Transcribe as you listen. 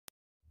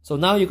So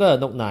now you got a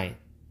Note 9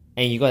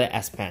 and you got an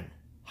S Pen.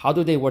 How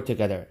do they work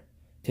together?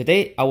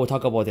 Today I will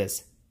talk about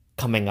this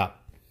coming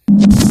up.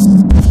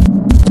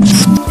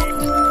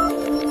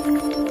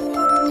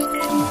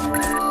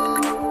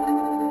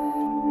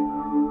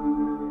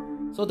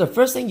 So the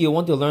first thing you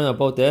want to learn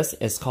about this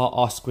is called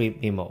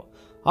Offscreen memo.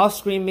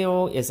 Offscreen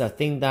memo is a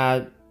thing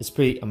that is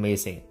pretty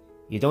amazing.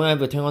 You don't have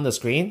to turn on the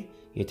screen,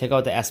 you take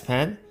out the S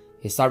Pen,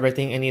 you start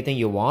writing anything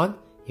you want,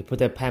 you put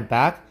the pen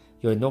back,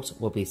 your notes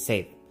will be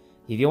saved.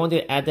 If you want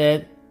to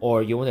edit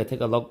or you want to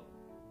take a look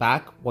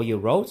back what you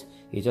wrote,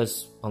 you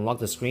just unlock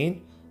the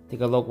screen,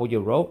 take a look what you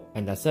wrote,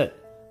 and that's it.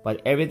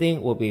 But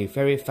everything will be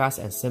very fast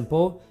and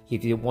simple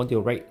if you want to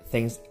write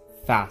things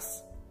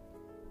fast.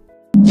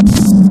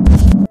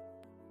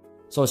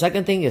 So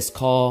second thing is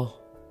called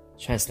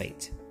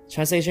translate.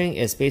 Translation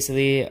is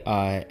basically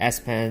S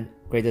Pen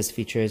greatest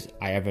features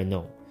I ever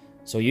know.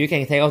 So you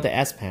can take out the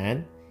S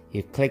Pen,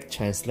 you click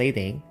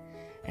translating,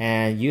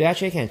 and you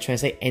actually can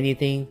translate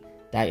anything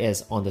that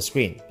is on the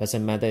screen.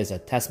 Doesn't matter if it's a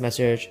text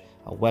message,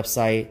 a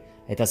website,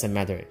 it doesn't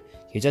matter.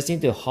 You just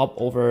need to hop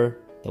over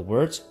the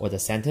words or the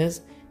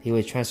sentence. They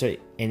will translate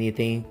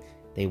anything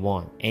they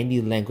want, any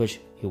language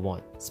you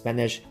want.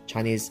 Spanish,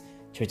 Chinese,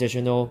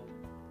 traditional,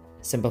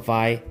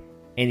 simplify,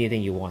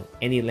 anything you want,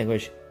 any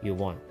language you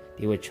want.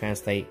 They will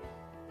translate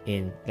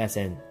in less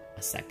than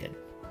a second.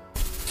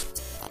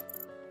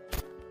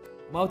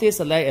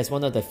 Multiselect is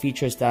one of the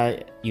features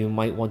that you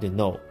might want to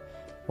know.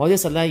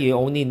 Multiselect, you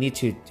only need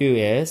to do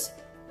is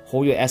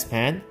hold your S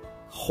Pen,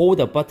 hold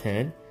the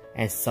button,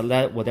 and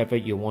select whatever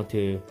you want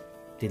to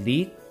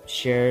delete,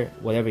 share,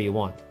 whatever you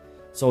want.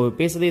 So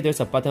basically there's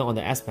a button on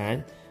the S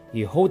Pen,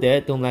 you hold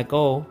it, don't let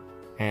go,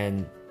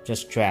 and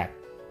just drag.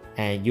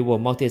 And you will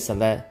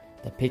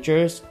multi-select the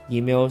pictures,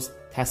 emails,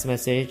 text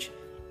message,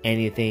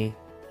 anything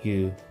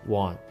you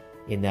want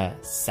in a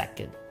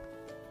second.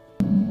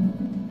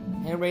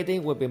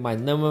 Handwriting will be my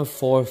number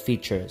 4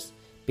 features.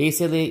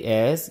 Basically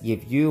is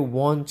if you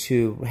want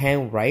to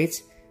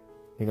handwrite,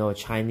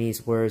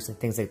 Chinese words and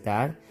things like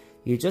that,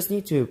 you just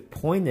need to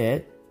point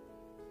it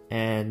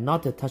and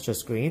not to touch the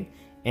screen,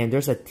 and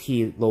there's a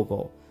T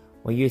logo.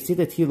 When you see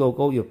the T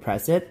logo, you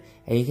press it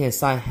and you can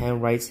start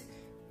handwrite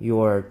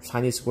your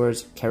Chinese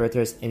words,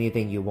 characters,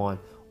 anything you want,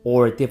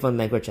 or different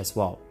language as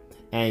well.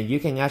 And you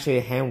can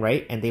actually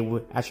handwrite and they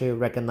will actually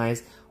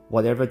recognize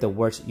whatever the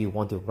words you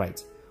want to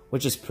write,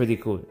 which is pretty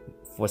cool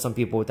for some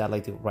people that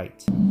like to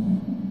write.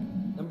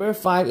 Number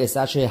 5 is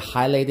actually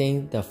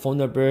highlighting the phone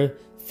number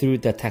through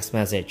the text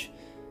message.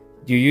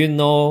 Do you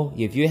know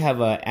if you have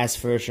a S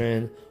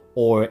version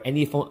or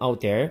any phone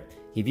out there,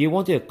 if you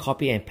want to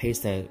copy and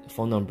paste the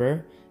phone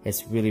number,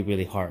 it's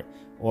really hard.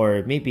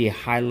 Or maybe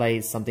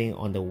highlight something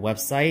on the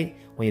website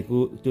when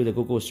you do the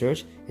Google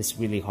search, it's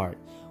really hard.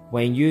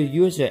 When you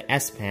use your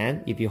S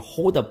Pen, if you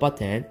hold the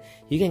button,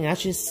 you can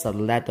actually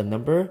select the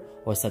number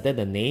or select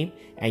the name,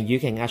 and you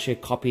can actually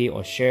copy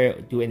or share,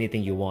 do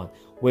anything you want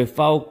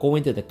without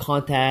going to the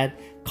contact,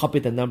 copy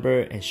the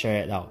number and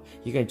share it out.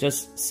 You can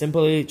just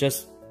simply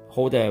just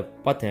hold the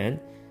button,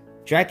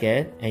 drag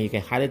it, and you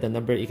can highlight the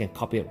number, you can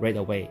copy it right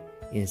away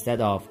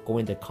instead of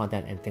going to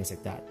contact and things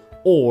like that.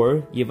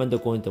 Or even to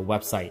go into the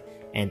website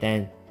and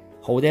then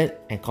hold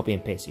it and copy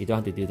and paste. You don't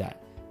have to do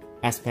that.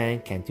 S Pen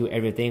can do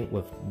everything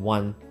with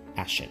one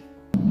action.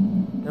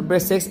 Number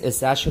 6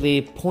 is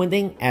actually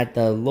pointing at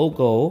the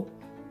logo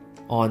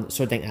on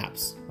certain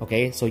apps.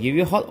 Okay, so if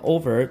you hop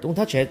over, don't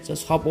touch it,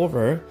 just hop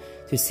over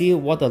to see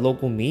what the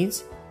logo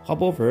means.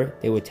 Hop over,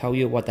 they will tell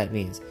you what that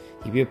means.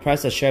 If you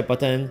press the share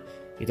button,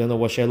 you don't know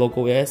what share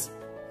logo is,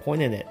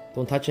 point at it,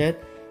 don't touch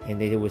it, and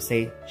they will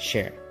say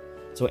share.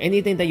 So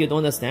anything that you don't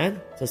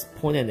understand, just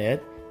point at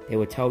it, they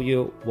will tell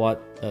you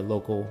what the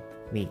logo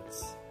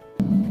means.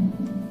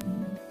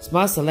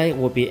 Smart Select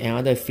will be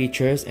another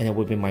features, and it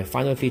will be my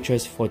final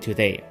features for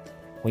today.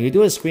 When you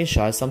do a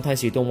screenshot,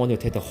 sometimes you don't want to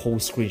take the whole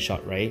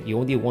screenshot, right? You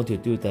only want to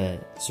do the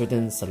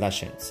certain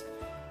selections.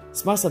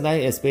 Smart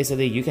Select is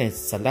basically you can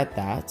select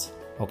that,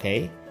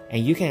 okay?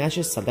 And you can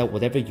actually select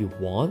whatever you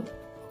want,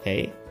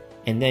 okay?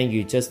 And then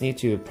you just need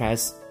to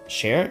press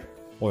share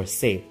or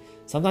save.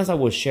 Sometimes I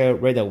will share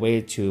right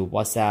away to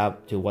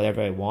WhatsApp, to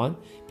whatever I want,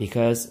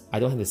 because I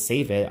don't have to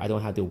save it. I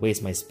don't have to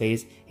waste my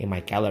space in my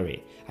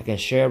gallery. I can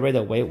share right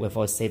away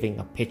without saving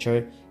a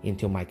picture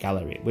into my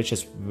gallery, which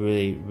is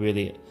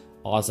really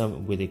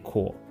awesome, really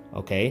cool,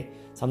 okay?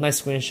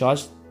 Sometimes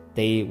screenshots,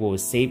 they will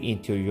save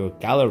into your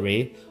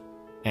gallery,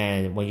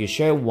 and when you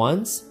share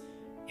once,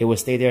 it will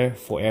stay there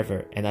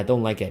forever, and I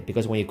don't like it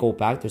because when you go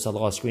back, there's a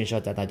lot of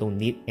screenshots that I don't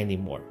need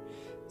anymore.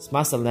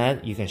 Smart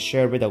Select, you can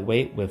share right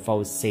away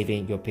without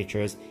saving your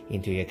pictures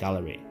into your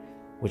gallery,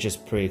 which is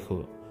pretty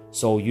cool.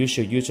 So you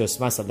should use your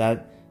Smart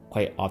Select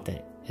quite often.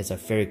 It's a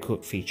very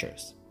cool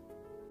features.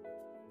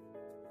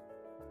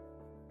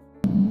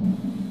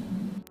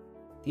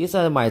 These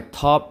are my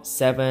top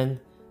 7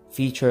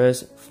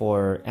 features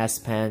for S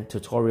Pen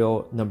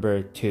tutorial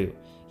number 2.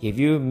 If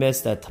you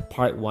missed the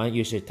part 1,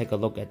 you should take a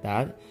look at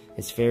that.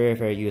 It's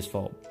very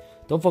useful.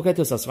 Don't forget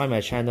to subscribe my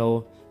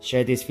channel,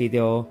 share this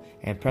video,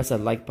 and press the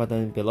like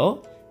button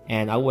below.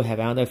 And I will have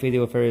another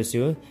video very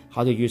soon,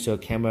 how to use your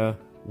camera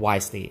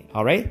wisely.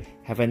 Alright,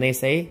 have a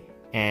nice day,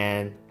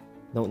 and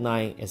Note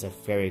 9 is a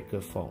very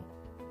good phone.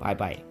 Bye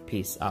bye,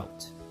 peace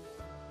out.